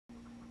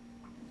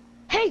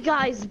Hey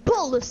guys,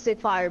 Ballistic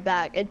Fire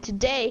back, and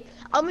today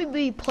I'm gonna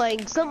be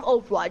playing some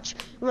Overwatch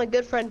with my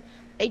good friend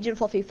Agent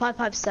Fluffy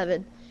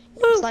 557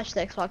 slash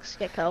the Xbox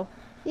Gecko.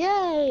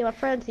 Yay, my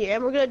friend's here,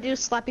 and we're gonna do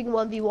slapping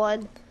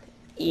 1v1.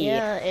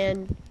 Yeah,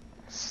 and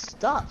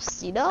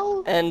stuffs, you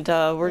know. And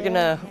we're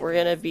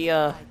gonna be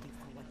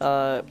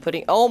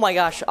putting. Oh my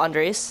gosh,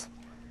 Andres!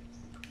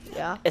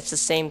 Yeah. It's the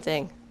same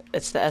thing.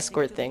 It's the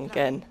escort thing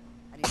again.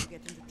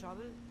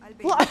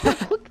 Well, I put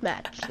quick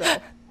match though.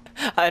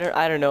 I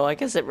don't know. I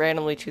guess it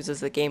randomly chooses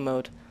the game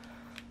mode.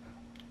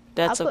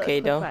 That's okay,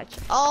 though.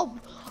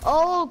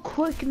 Oh,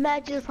 quick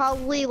match is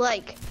probably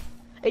like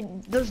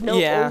there's no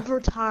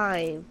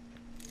overtime.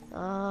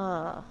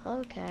 Ah,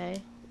 okay.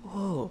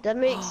 Whoa. That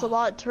makes a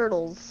lot of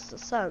turtles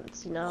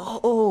sense, you know.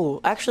 Oh,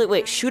 actually,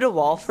 wait. Shoot a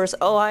wall first.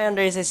 Oh, hi,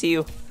 Andres. I see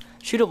you.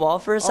 Shoot a wall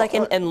for a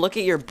second and look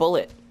at your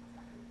bullet.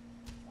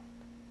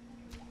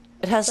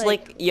 It has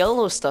like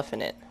yellow stuff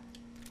in it.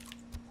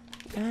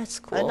 That's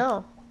cool. I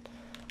know.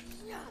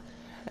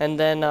 And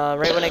then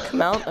right when I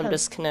come out, I'm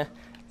just gonna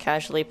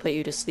casually put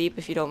you to sleep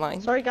if you don't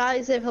mind. Sorry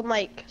guys if I'm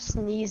like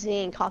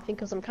sneezing and coughing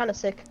because I'm kind of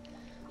sick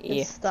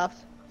and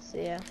stuff. So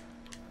yeah.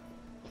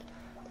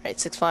 Alright,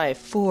 6, 5,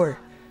 4,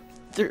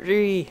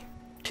 3,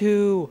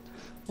 2,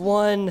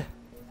 1.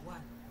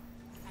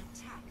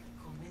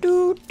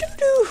 Do, do,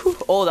 do.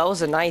 Oh, that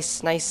was a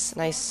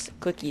nice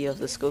cookie of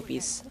the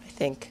Scopies, I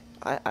think.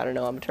 I don't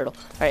know, I'm a turtle.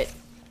 Alright.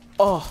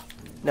 Oh,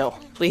 no.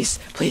 Please.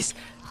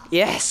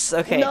 Yes,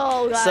 okay.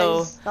 No, guys,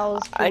 so that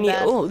was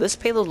bad. Oh, this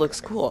payload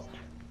looks cool.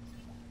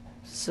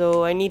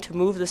 So I need to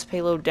move this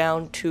payload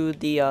down to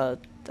the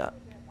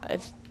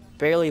I've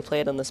barely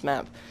played on this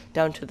map.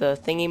 Down to the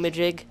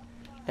thingy-majig,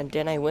 and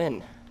then I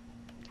win.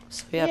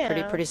 So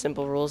yeah, pretty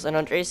simple rules, and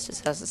Andres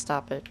just has to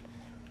stop it.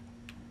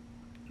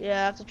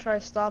 Yeah, I have to try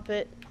to stop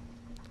it.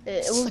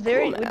 It was cool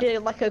very, map. we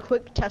did like a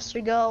quick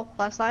tester go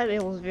last time,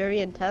 it was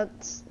very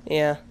intense.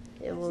 Yeah.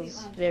 It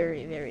was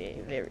very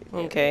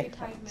Okay.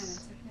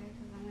 intense.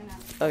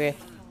 Okay.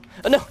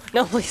 Oh,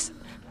 no, please.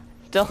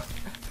 Don't.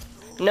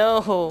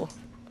 No.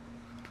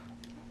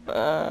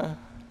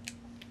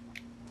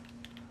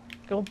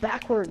 Go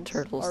backwards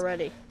Turtles.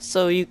 already.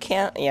 So you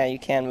can't, yeah, you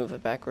can move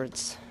it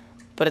backwards.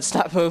 But it's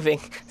not moving.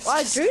 Well,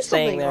 I drew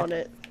something on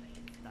it.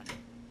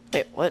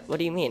 Wait, what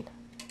do you mean?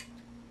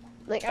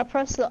 Like, I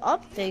pressed the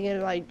up thing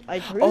and I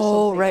drew something.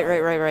 Oh,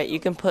 right. You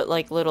can put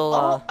like little,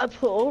 I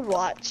put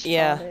Overwatch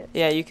on it.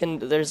 Yeah, you can,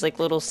 there's like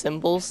little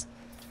symbols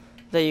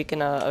that you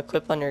can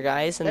equip on your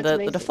guys, and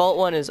That's the default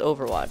one is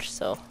Overwatch,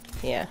 so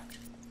yeah.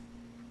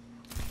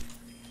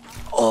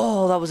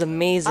 Oh, that was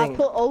amazing. I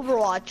put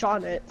Overwatch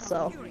on it,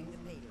 so.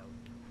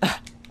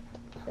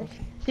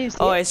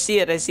 Oh, I see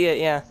it,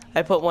 yeah.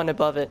 I put one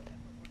above it.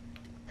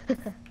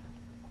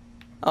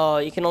 Oh,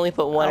 you can only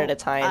put one at a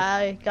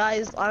time.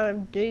 Guys,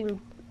 I'm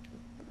doing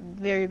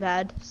very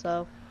bad,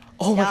 so.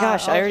 Oh my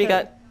gosh, I already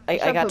got,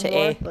 I got to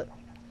A. But...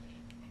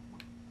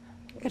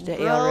 I got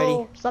to A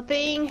already. Stop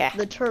being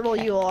the turtle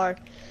you are.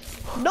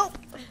 Nope.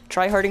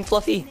 Try harding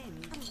Fluffy.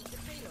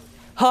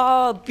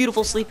 Ah,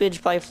 beautiful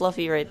sleepage by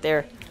Fluffy right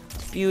there.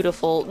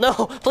 Beautiful. No,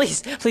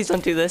 please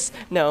don't do this.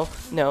 No.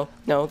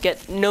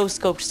 Get no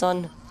scoped,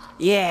 son.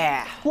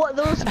 Yeah. What?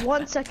 There was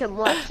 1 second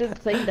left to the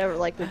thing that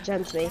like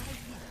regens me.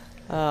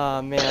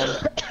 Oh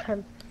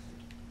man.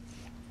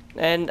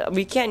 And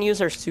we can't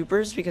use our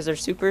supers because our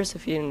supers,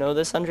 if you didn't know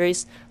this,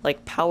 Andres,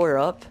 like power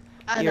up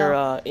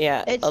your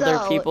it's other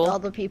people.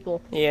 Other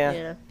people.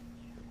 Yeah.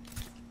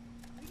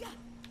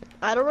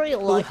 I don't really Who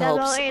like that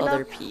helps about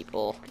other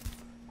people?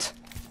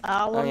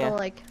 I wanna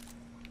like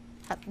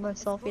help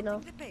myself, you know.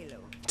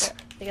 But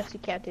I guess you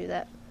can't do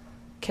that.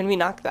 Can we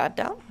knock that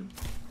down?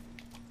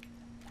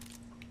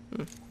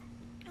 I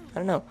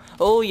don't know.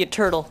 Oh, you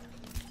turtle.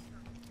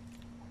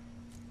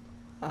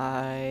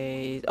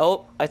 I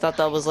thought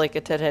that was like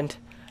a dead end.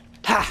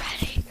 Ha!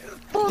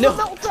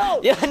 No!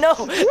 Yeah, no!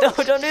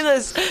 Don't do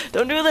this!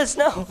 Don't do this!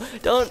 No!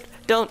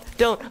 Don't!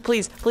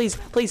 Please!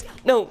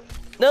 No!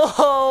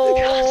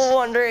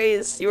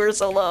 Andres, you were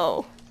so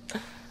low.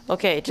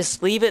 Okay,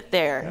 just leave it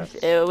there.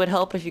 It would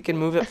help if you can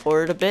move it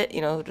forward a bit,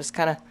 you know, just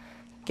kind of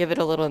give it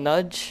a little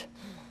nudge.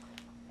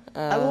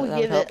 I will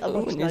give it a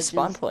new nudges.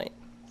 Spawn point.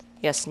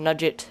 Yes,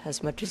 nudge it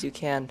as much as you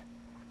can.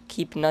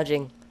 Keep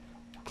nudging.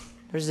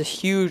 There's a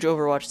huge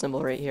Overwatch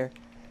symbol right here.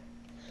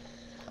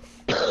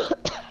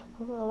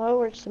 Well, my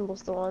Overwatch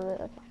symbol's still on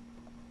it.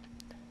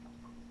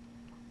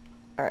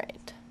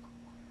 Alright.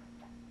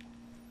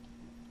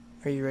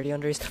 Are you ready,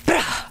 Andres?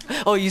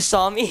 Oh, you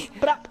saw me?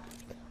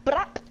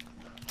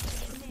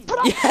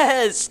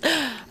 Yes!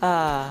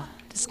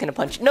 Just gonna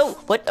punch. No!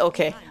 What?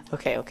 Okay.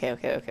 Here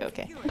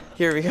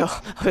we go.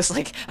 I was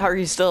like, how are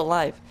you still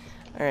alive?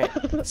 Alright.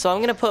 So I'm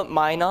gonna put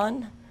mine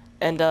on,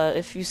 and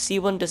if you see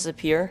one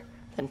disappear,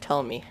 then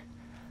tell me.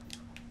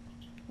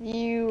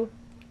 You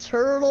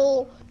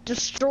turtle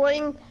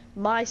destroying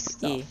my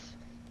stuff.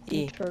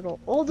 You turtle.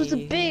 Oh, there's a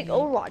big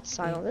Overwatch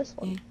sign on this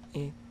one.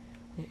 I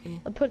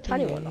put a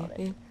tiny one on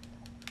it.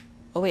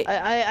 Oh wait.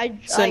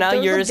 So now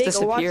yours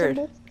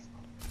disappeared.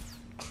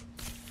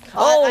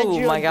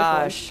 Oh my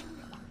gosh.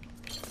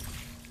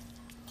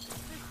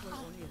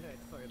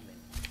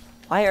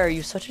 Why are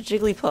you such a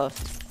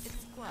Jigglypuff?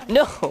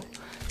 No!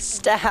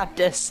 Stop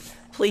this,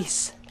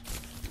 please.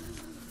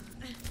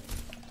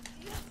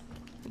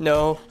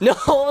 No. No!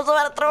 I was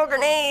about to throw a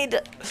grenade!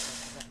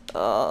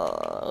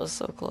 Oh, that was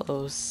so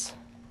close.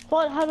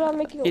 What? How did I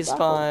make you go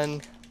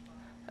Respawn.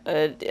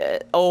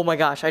 Oh my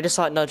gosh, I just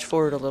saw it nudge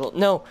forward a little.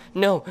 No,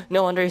 no,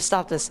 no, Andre,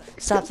 stop this.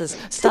 Stop this.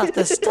 Stop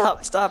this.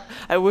 Stop, stop.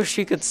 I wish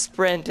you could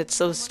sprint. It's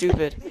so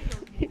stupid.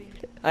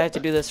 I have to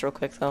do this real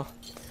quick, though.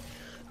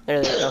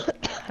 There they go.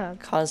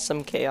 Cause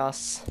some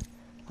chaos.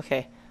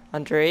 Okay,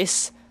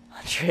 Andres,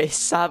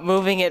 stop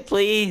moving it,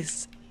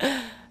 please.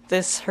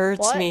 This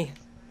hurts me.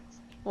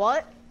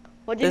 What?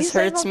 What did you This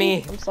say hurts about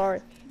me. I'm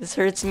sorry. This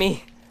hurts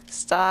me.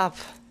 Stop.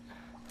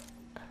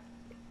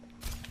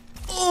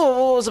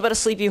 Oh, I was about to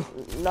sleep you.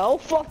 No,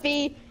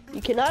 Fluffy.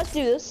 You cannot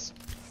do this.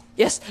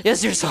 Yes,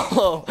 yes, you're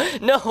solo.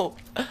 No.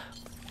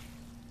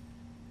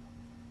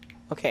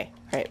 Okay,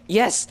 alright.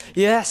 Yes,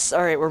 yes.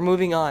 Alright, we're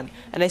moving on.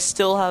 And I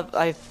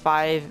have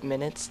 5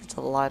 minutes. It's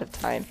a lot of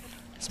time.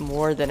 It's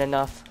more than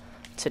enough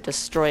to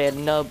destroy a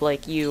nub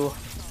like you.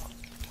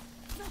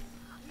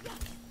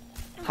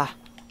 Ha,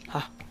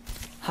 ha,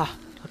 ha.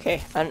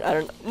 Okay, I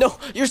don't, no,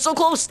 you're so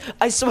close.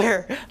 I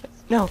swear.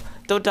 No,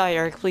 don't die,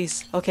 Eric,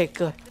 please. Okay,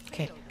 good.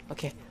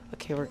 Okay,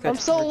 we're good. I'm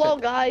so low,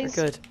 guys.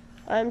 We're good.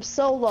 I'm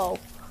so low.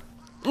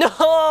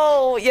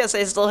 No! Yes,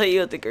 I still hit you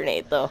with the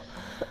grenade, though.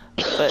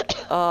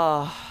 But,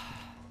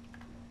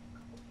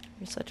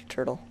 you're such a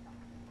turtle.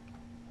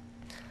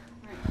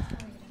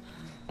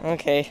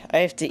 Okay, I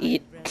have to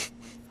eat.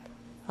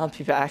 I'll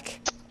be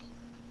back.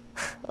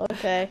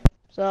 Okay,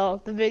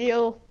 so the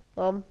video,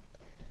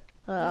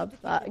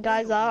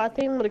 guys, I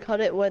think I'm gonna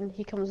cut it when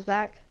he comes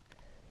back.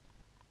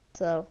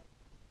 So.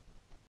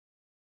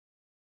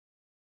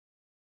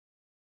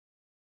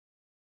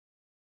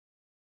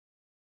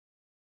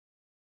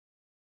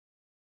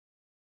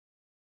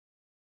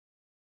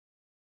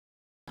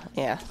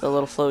 Yeah, the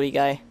little floaty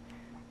guy.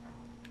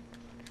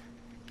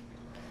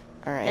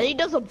 Alright. And he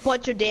does a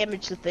bunch of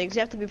damage to things.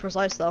 You have to be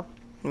precise, though.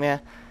 Yeah.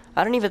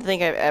 I don't even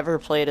think I've ever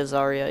played as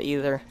Zarya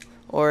either.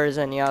 Or as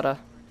Zenyatta.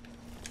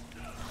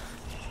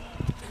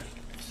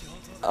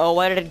 Oh,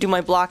 why did I do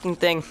my blocking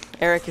thing?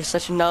 Eric, you're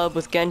such a nub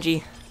with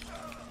Genji.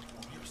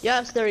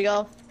 Yes, there we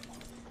go.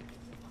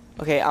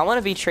 Okay, I want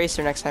to be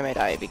Tracer next time I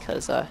die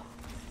because,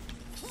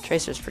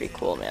 Tracer's pretty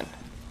cool, man.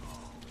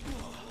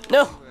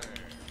 No!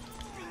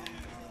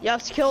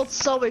 Yes, killed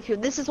so many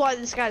people. This is why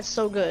this guy is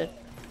so good.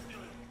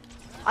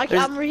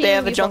 I'm reading they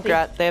have a you,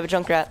 Junkrat. Puppy. They have a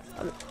Junkrat.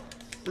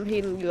 I'm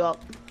heating you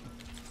up.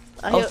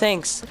 Oh,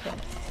 thanks. Okay.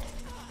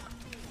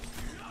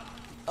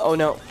 Oh,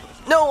 no.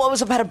 No, I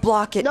was about to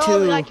block it, no,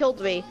 too. the guy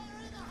killed me.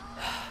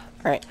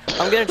 Alright,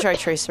 I'm gonna try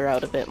Tracer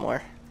out a bit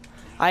more.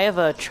 I have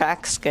a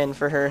track skin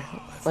for her.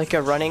 Like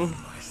a running.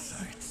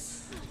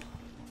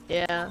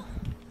 Yeah.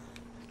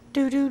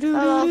 Do.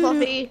 Hello,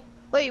 Fluffy.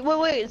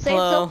 Wait. Say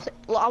Hello. something.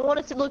 I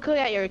wanted to look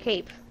at your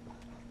cape.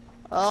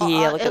 Oh,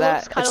 Yeah, look at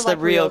that. Kind It's of the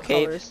like Rio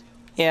cape. colors.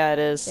 Yeah, it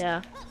is.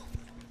 Yeah.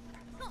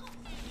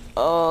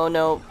 Oh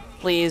no,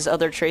 please,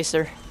 other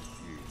Tracer.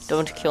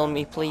 Don't kill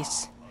me,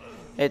 please.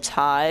 It's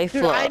high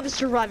Dude, flow. I'm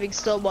surviving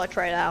so much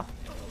right now.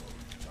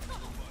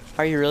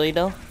 Are you really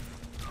though?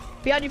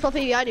 Behind you,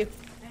 Fluffy, behind you.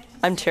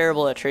 I'm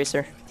terrible at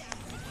Tracer.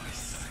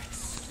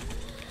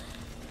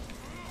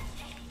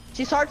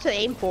 She's hard to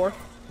aim for.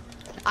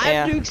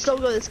 Yeah. I'm doing so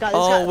good with this guy.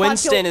 Oh,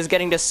 Winston is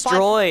getting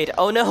destroyed.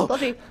 Oh no.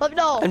 Fluffy,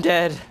 no. I'm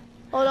dead.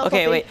 Oh no,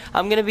 Okay, Fluffy. wait.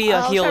 I'm gonna be a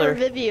I'll try to healer.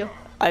 revive you.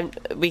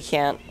 We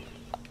can't.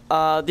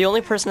 The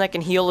only person that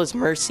can heal is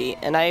Mercy,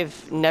 and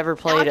I've never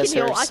played as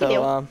her, I can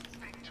heal. so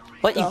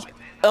what you?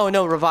 Oh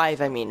no, revive.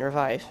 I mean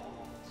revive.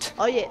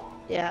 Oh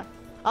yeah.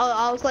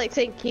 I was like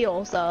saying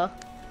heal, so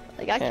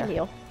like I can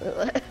heal.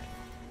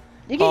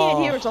 You can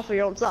even heal yourself for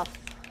your own stuff.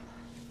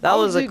 That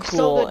was a doing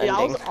cool good,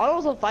 ending. I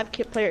was on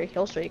 5-player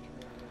kill streak.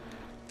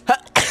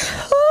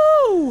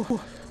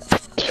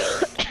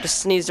 Just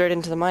sneezed right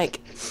into the mic.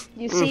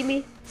 You see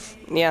me?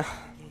 Yeah.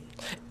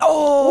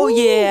 Oh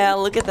yeah,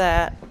 look at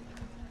that.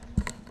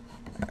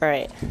 All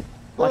right,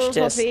 watch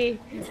this.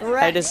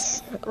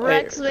 Rex,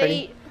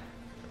 ready?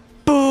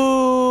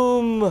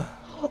 Boom!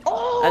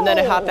 Oh! And then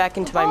I hop back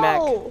into my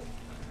mech.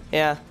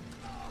 Yeah.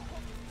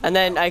 And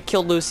then I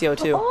killed Lucio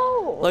too.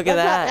 Oh! Look at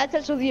that.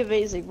 That's actually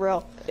amazing,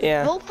 bro.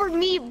 Yeah. Vote for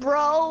me, bro.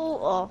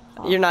 Oh.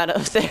 You're not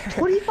up there.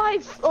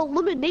 25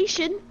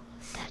 elimination.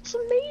 That's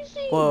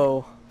amazing.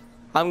 Whoa.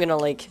 I'm gonna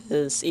like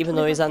his, even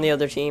though he's on the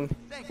other team.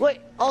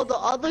 Wait, the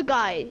other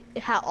guy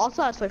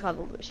also has 25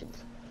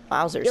 eliminations.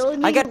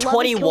 Wowzers. I got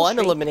 21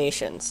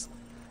 eliminations.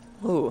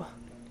 Ooh.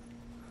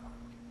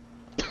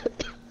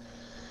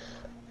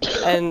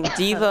 And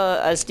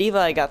as Diva,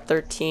 I got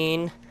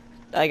 13.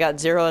 I got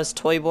 0 as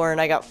Toyborn.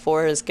 I got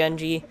 4 as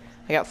Genji.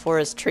 I got 4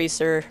 as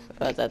Tracer.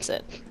 That's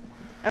it.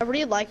 I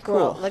really like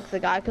the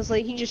guy because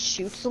like he just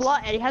shoots a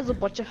lot and he has a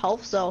bunch of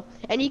health,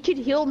 and he can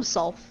heal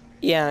himself.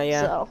 Yeah.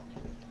 So.